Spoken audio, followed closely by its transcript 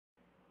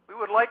We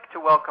would like to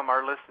welcome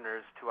our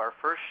listeners to our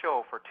first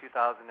show for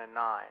 2009.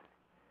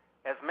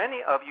 As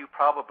many of you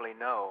probably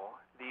know,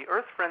 the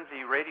Earth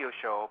Frenzy radio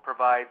show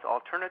provides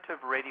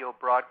alternative radio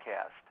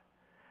broadcast,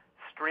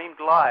 streamed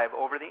live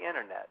over the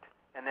internet,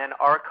 and then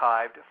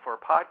archived for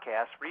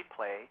podcast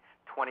replay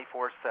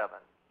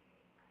 24/7.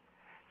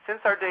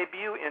 Since our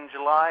debut in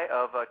July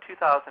of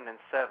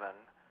 2007,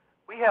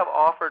 we have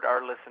offered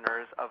our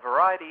listeners a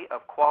variety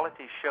of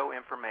quality show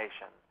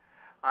information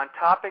on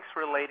topics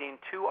relating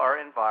to our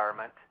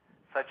environment,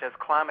 such as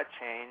climate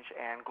change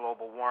and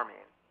global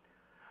warming.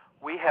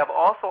 We have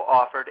also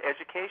offered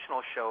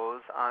educational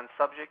shows on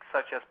subjects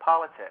such as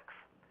politics,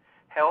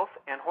 health,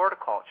 and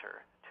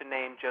horticulture, to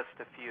name just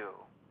a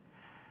few.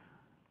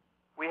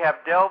 We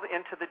have delved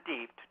into the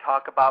deep to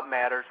talk about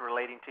matters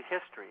relating to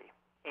history,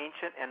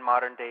 ancient and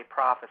modern-day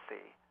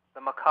prophecy,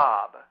 the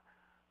macabre,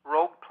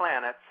 rogue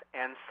planets,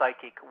 and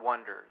psychic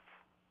wonders.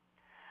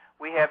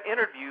 We have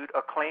interviewed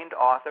acclaimed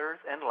authors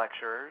and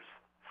lecturers,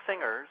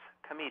 singers,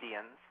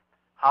 comedians,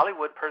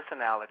 Hollywood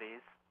personalities,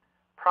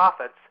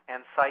 prophets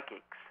and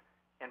psychics,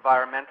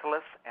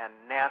 environmentalists, and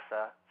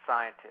NASA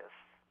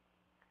scientists.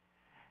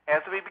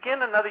 As we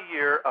begin another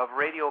year of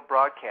radio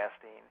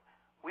broadcasting,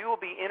 we will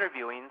be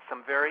interviewing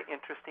some very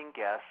interesting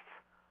guests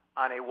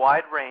on a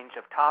wide range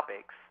of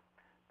topics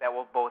that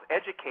will both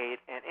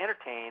educate and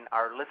entertain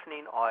our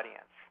listening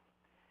audience.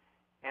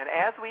 And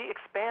as we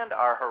expand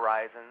our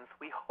horizons,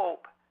 we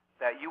hope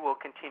that you will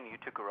continue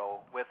to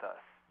grow with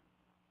us.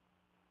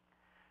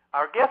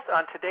 Our guest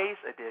on today's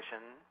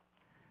edition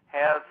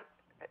has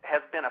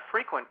been a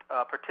frequent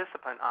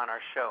participant on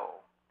our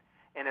show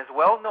and is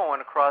well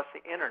known across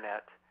the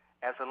internet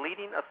as a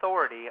leading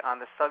authority on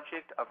the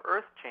subject of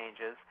Earth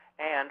changes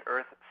and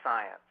Earth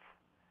science.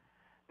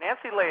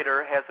 Nancy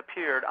Lader has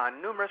appeared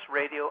on numerous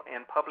radio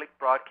and public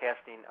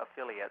broadcasting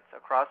affiliates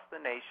across the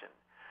nation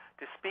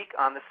to speak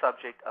on the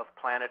subject of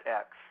Planet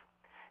X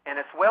and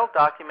its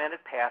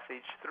well-documented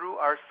passage through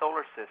our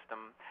solar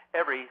system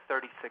every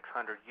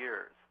 3,600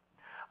 years.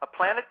 A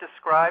planet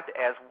described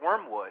as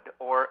Wormwood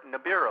or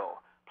Nibiru,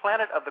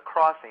 planet of the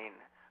crossing,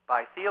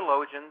 by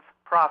theologians,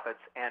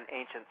 prophets, and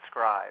ancient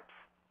scribes.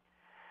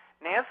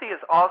 Nancy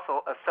is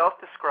also a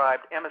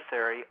self-described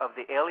emissary of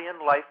the alien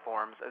life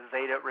forms of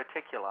Zeta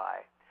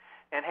Reticuli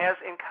and has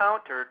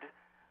encountered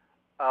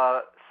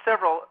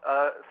several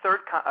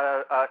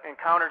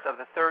encounters of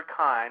the third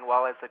kind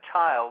while as a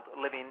child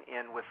living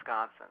in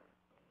Wisconsin.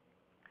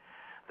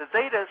 The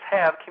Zetas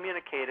have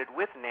communicated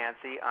with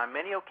Nancy on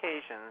many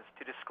occasions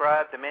to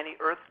describe the many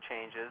Earth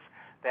changes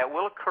that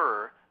will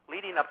occur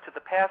leading up to the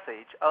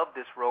passage of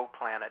this rogue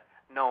planet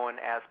known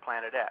as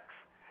Planet X.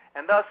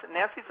 And thus,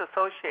 Nancy's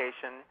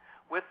association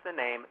with the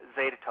name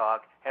Zetatog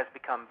has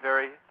become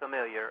very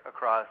familiar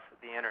across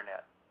the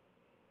internet.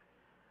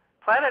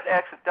 Planet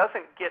X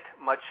doesn't get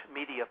much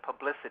media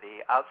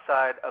publicity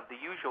outside of the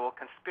usual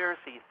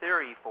conspiracy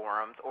theory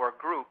forums or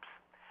groups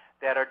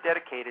that are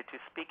dedicated to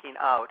speaking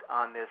out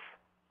on this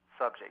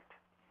subject.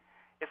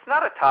 It's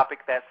not a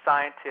topic that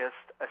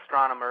scientists,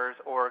 astronomers,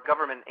 or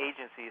government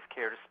agencies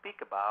care to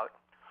speak about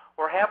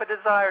or have a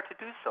desire to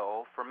do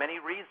so for many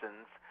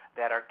reasons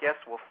that our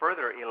guests will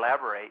further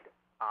elaborate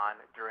on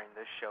during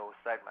this show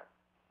segment.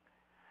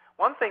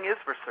 One thing is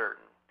for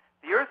certain.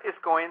 The Earth is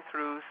going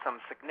through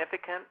some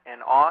significant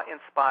and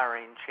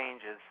awe-inspiring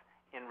changes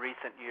in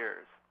recent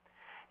years,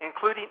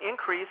 including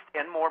increased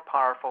and more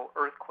powerful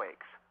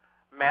earthquakes,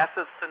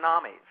 massive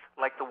tsunamis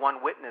like the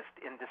one witnessed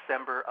in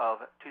December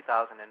of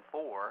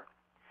 2004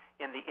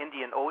 in the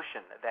Indian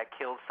Ocean that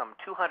killed some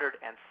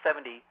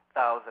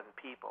 270,000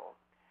 people,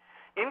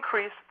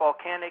 increased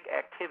volcanic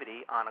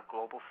activity on a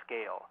global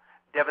scale,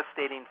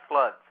 devastating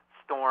floods,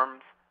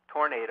 storms,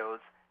 tornadoes,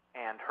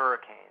 and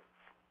hurricanes.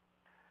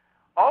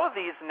 All of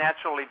these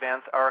natural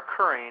events are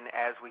occurring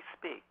as we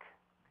speak.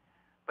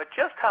 But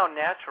just how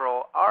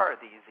natural are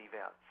these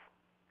events?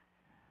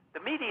 The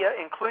media,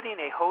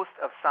 including a host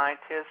of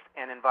scientists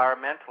and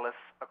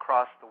environmentalists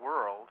across the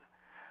world,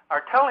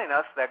 are telling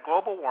us that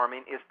global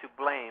warming is to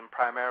blame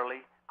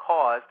primarily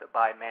caused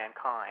by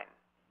mankind,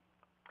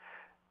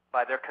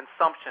 by their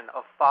consumption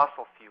of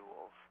fossil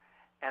fuels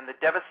and the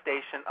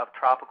devastation of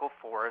tropical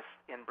forests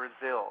in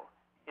Brazil,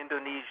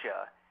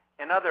 Indonesia,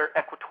 and other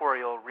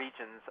equatorial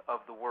regions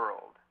of the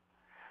world.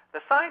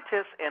 The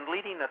scientists and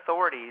leading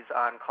authorities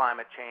on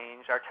climate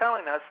change are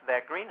telling us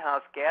that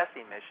greenhouse gas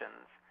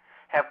emissions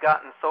have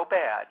gotten so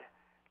bad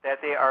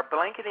that they are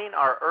blanketing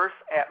our Earth's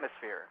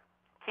atmosphere,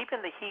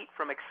 keeping the heat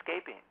from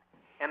escaping,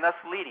 and thus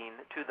leading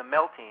to the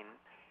melting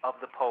of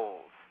the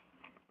poles.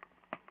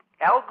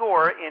 Al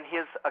Gore, in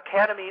his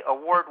Academy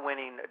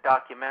Award-winning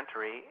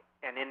documentary,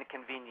 An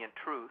Inconvenient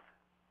Truth,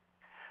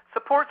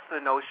 supports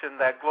the notion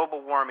that global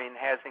warming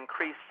has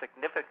increased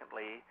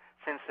significantly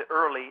since the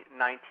early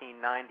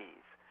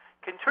 1990s,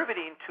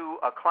 contributing to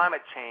a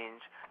climate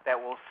change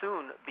that will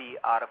soon be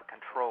out of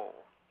control,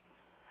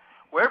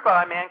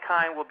 whereby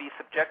mankind will be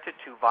subjected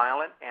to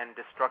violent and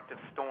destructive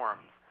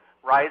storms,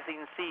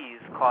 rising seas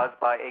caused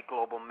by a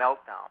global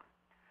meltdown,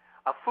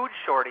 a food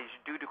shortage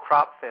due to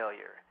crop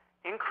failure,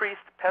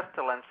 increased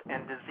pestilence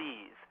and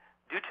disease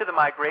due to the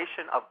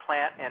migration of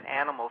plant and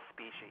animal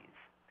species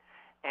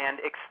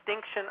and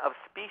extinction of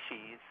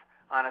species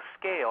on a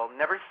scale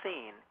never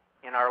seen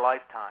in our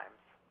lifetimes.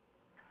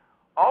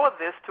 All of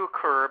this to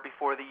occur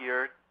before the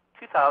year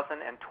 2025,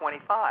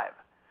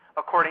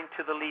 according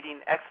to the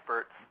leading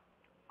experts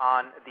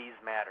on these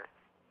matters.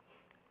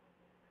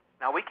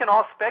 Now, we can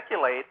all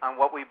speculate on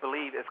what we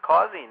believe is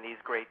causing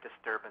these great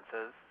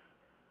disturbances,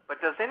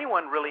 but does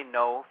anyone really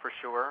know for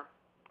sure?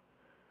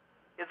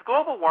 Is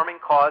global warming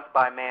caused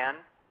by man?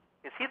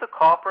 Is he the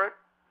culprit?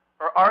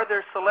 Or are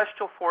there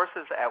celestial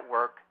forces at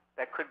work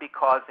that could be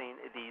causing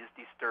these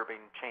disturbing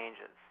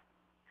changes?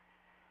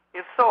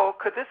 If so,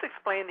 could this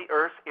explain the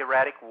Earth's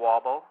erratic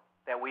wobble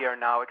that we are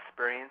now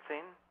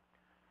experiencing?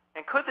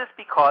 And could this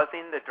be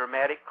causing the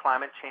dramatic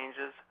climate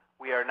changes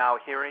we are now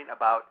hearing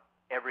about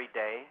every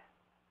day?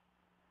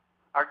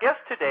 Our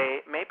guest today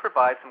may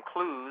provide some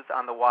clues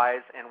on the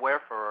whys and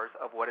wherefores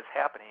of what is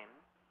happening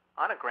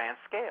on a grand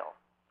scale.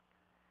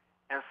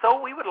 And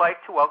so we would like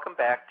to welcome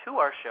back to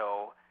our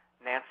show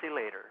Nancy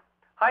Lader.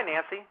 Hi,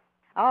 Nancy.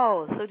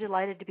 Oh, so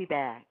delighted to be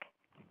back.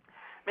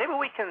 Maybe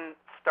we can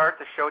start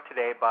the show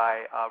today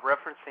by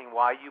referencing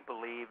why you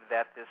believe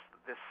that this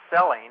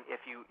selling,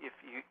 if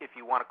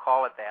you want to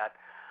call it that,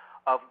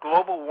 of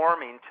global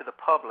warming to the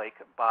public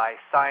by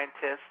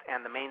scientists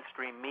and the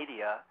mainstream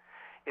media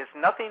is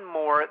nothing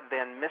more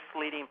than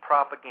misleading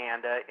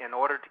propaganda in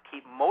order to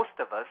keep most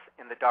of us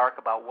in the dark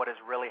about what is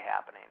really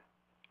happening.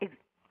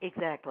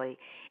 Exactly.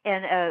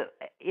 And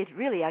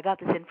I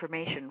got this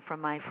information from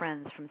my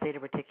friends from Zeta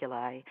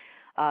Reticuli,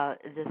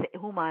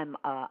 whom I'm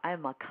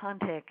a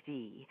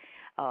contactee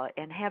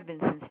and have been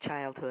since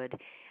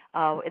childhood.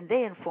 And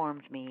they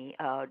informed me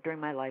during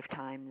my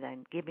lifetime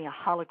and gave me a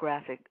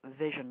holographic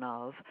vision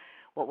of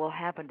what will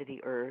happen to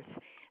the Earth,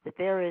 that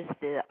there is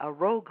a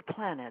rogue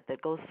planet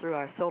that goes through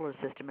our solar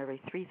system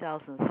every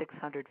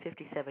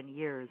 3,657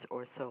 years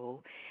or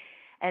so,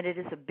 and it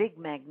is a big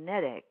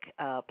magnetic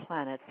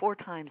planet, 4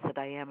 times the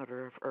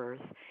diameter of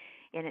Earth,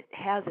 and it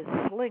has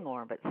a sling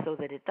orbit so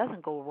that it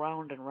doesn't go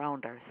round and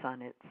round our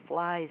sun. It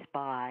flies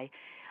by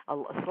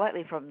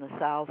slightly from the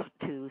south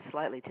to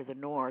slightly to the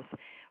north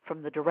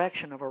from the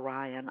direction of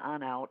Orion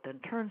on out,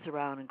 and turns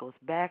around and goes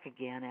back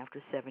again after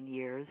 7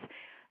 years.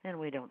 And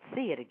we don't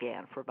see it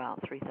again for about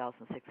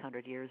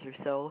 3,600 years or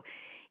so.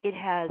 It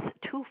has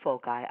 2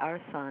 foci, our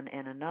sun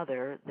and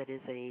another that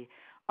is a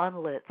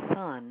unlit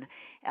sun,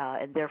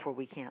 and therefore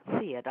we can't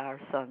see it. Our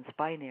sun's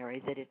binary,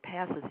 that it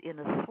passes in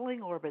a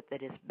sling orbit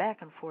that is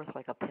back and forth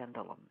like a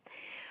pendulum.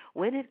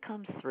 When it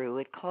comes through,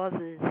 it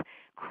causes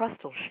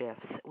crustal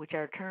shifts, which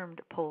are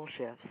termed pole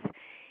shifts.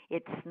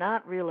 It's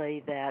not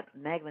really that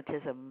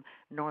magnetism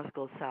north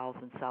goes south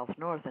and south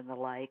north and the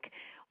like.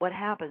 What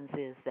happens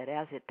is that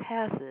as it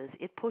passes,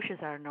 it pushes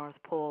our North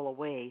Pole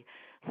away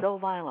so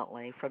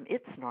violently from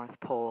its North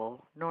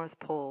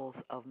poles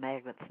of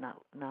magnets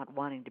not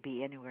wanting to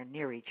be anywhere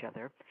near each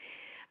other,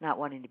 not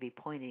wanting to be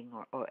pointing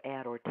or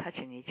at or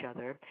touching each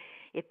other.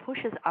 It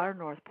pushes our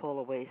North Pole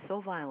away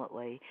so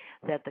violently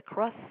that the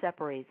crust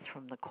separates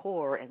from the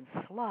core and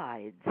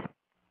slides.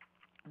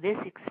 This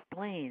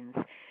explains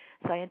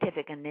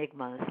scientific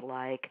enigmas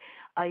like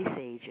ice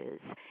ages.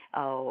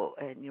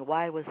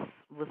 Why was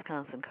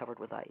Wisconsin covered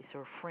with ice,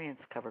 or France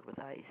covered with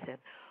ice, and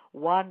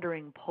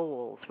wandering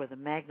poles where the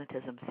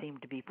magnetism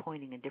seemed to be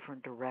pointing in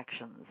different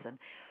directions, and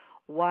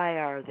why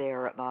are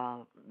there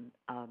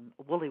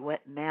woolly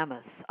wet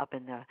mammoths up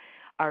in the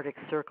Arctic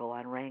Circle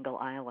on Wrangel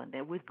Island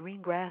and with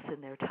green grass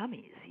in their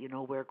tummies,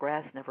 where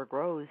grass never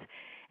grows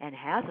and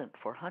hasn't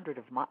for hundreds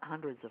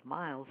of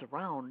miles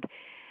around.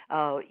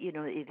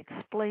 It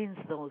explains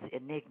those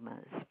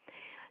enigmas.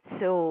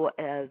 So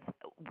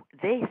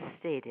they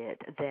stated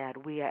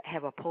that we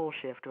have a pole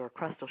shift or a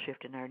crustal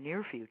shift in our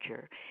near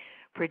future,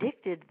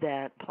 predicted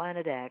that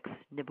Planet X,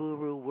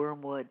 Nibiru,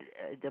 Wormwood,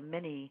 the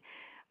many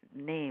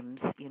names,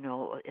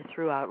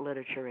 throughout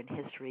literature and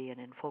history and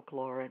in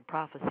folklore and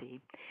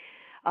prophecy,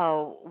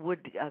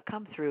 would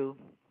come through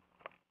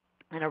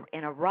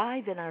and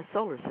arrive in our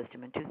solar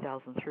system in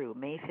 2003,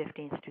 May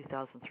 15th,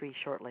 2003,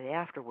 shortly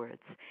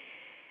afterwards.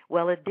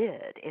 Well, it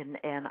did,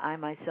 and I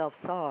myself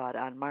saw it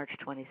on March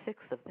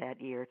 26th of that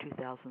year,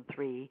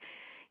 2003,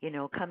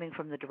 coming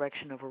from the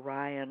direction of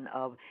Orion,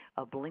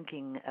 a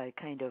blinking,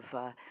 kind of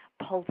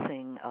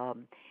pulsing,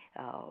 on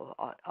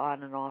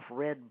and off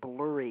red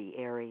blurry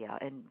area,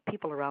 and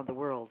people around the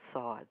world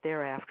saw it.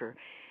 Thereafter,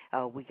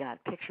 we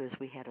got pictures.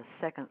 We had a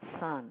second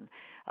sun.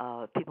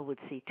 People would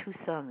see 2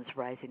 suns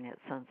rising at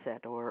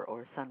sunset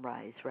or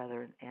sunrise,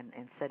 rather,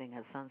 and setting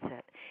at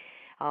sunset.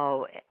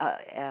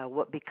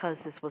 Because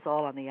this was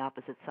all on the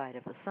opposite side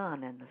of the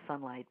sun, and the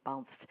sunlight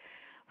bounced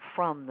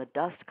from the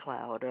dust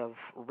cloud of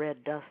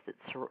red dust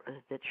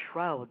that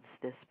shrouds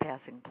this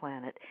passing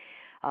planet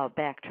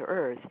back to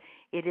Earth.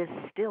 It is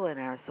still in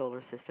our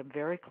solar system,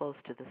 very close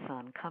to the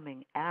sun,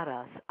 coming at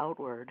us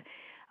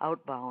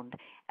outbound,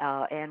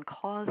 and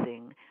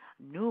causing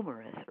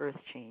numerous Earth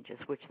changes,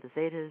 which the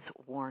Zetas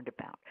warned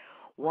about.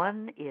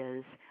 One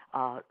is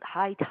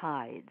high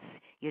tides,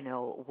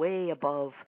 way above